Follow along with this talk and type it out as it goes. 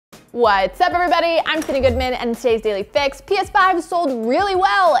What's up, everybody? I'm Sydney Goodman, and in today's Daily Fix, PS5 sold really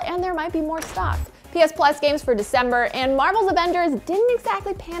well, and there might be more stock. PS Plus games for December, and Marvel's Avengers didn't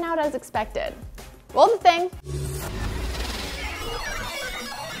exactly pan out as expected. Roll the thing.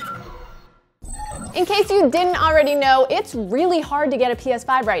 In case you didn't already know, it's really hard to get a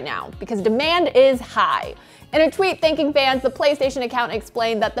PS5 right now because demand is high. In a tweet thanking fans, the PlayStation account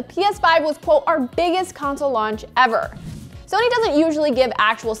explained that the PS5 was, quote, our biggest console launch ever. Sony doesn't usually give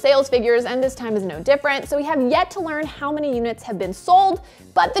actual sales figures, and this time is no different, so we have yet to learn how many units have been sold,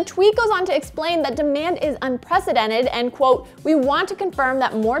 but the tweet goes on to explain that demand is unprecedented and, quote, we want to confirm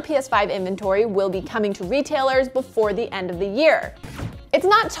that more PS5 inventory will be coming to retailers before the end of the year. It's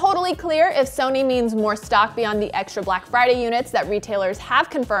not totally clear if Sony means more stock beyond the extra Black Friday units that retailers have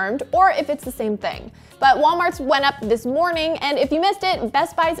confirmed, or if it's the same thing. But Walmart's went up this morning, and if you missed it,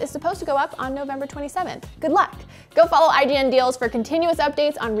 Best Buy's is supposed to go up on November 27th. Good luck. Go follow IGN Deals for continuous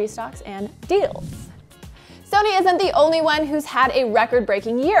updates on restocks and deals. Sony isn't the only one who's had a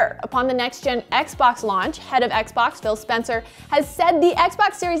record-breaking year. Upon the next-gen Xbox launch, head of Xbox Phil Spencer has said the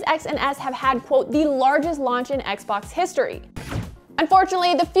Xbox Series X and S have had, quote, the largest launch in Xbox history.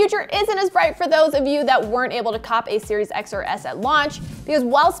 Unfortunately, the future isn't as bright for those of you that weren't able to cop a Series X or S at launch, because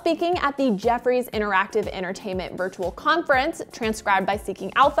while speaking at the Jefferies Interactive Entertainment Virtual Conference, transcribed by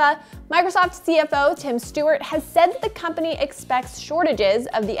Seeking Alpha, Microsoft CFO Tim Stewart has said that the company expects shortages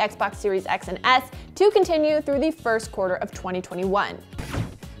of the Xbox Series X and S to continue through the first quarter of 2021.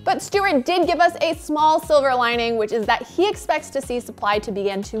 But Stewart did give us a small silver lining, which is that he expects to see supply to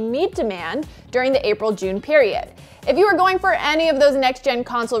begin to meet demand during the April-June period. If you are going for any of those next-gen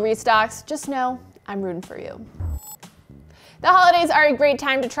console restocks, just know I'm rooting for you. The holidays are a great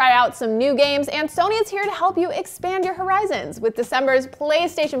time to try out some new games, and Sony is here to help you expand your horizons with December's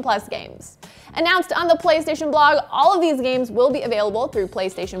PlayStation Plus games. Announced on the PlayStation blog, all of these games will be available through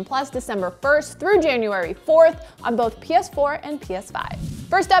PlayStation Plus December 1st through January 4th on both PS4 and PS5.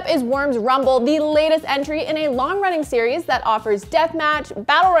 First up is Worms Rumble, the latest entry in a long-running series that offers deathmatch,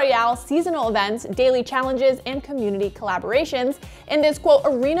 battle royale, seasonal events, daily challenges, and community collaborations in this, quote,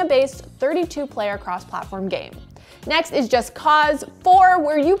 arena-based 32-player cross-platform game. Next is Just Cause 4,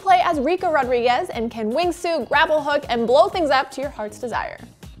 where you play as Rico Rodriguez and can wingsuit, grapple hook, and blow things up to your heart's desire.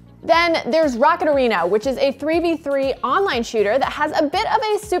 Then there's Rocket Arena, which is a 3v3 online shooter that has a bit of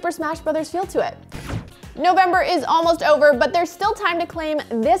a Super Smash Bros. Feel to it. November is almost over, but there's still time to claim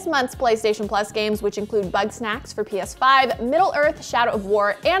this month's PlayStation Plus games, which include Bugsnax for PS5, Middle-earth Shadow of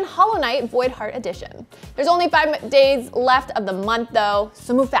War, and Hollow Knight Void Heart Edition. There's only 5 days left of the month though,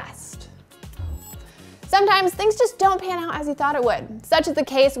 so move fast. Sometimes things just don't pan out as you thought it would. Such is the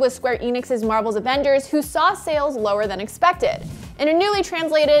case with Square Enix's Marvel's Avengers, who saw sales lower than expected. In a newly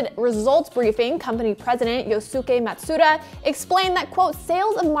translated results briefing, company president Yosuke Matsuda explained that, quote,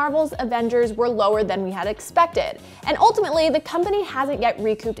 sales of Marvel's Avengers were lower than we had expected, and ultimately the company hasn't yet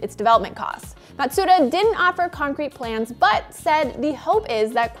recouped its development costs. Matsuda didn't offer concrete plans, but said the hope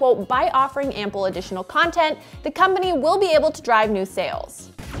is that, quote, by offering ample additional content, the company will be able to drive new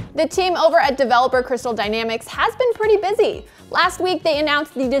sales. The team over at developer Crystal Dynamics has been pretty busy. Last week, they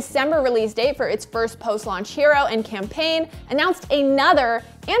announced the December release date for its first post-launch hero and campaign, announced another,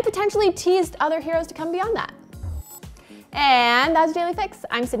 and potentially teased other heroes to come beyond that. And that's Daily Fix.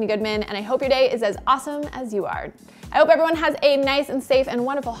 I'm Sydney Goodman, and I hope your day is as awesome as you are. I hope everyone has a nice and safe and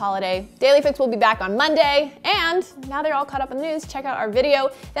wonderful holiday. Daily Fix will be back on Monday, and now they're all caught up in the news, check out our video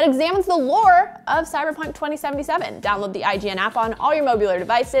that examines the lore of Cyberpunk 2077. Download the IGN app on all your mobile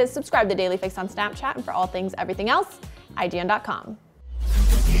devices, subscribe to Daily Fix on Snapchat, and for all things everything else, IGN.com.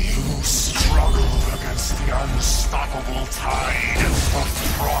 You struggle against the unstoppable tide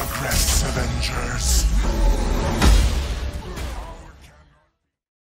of progress, Avengers.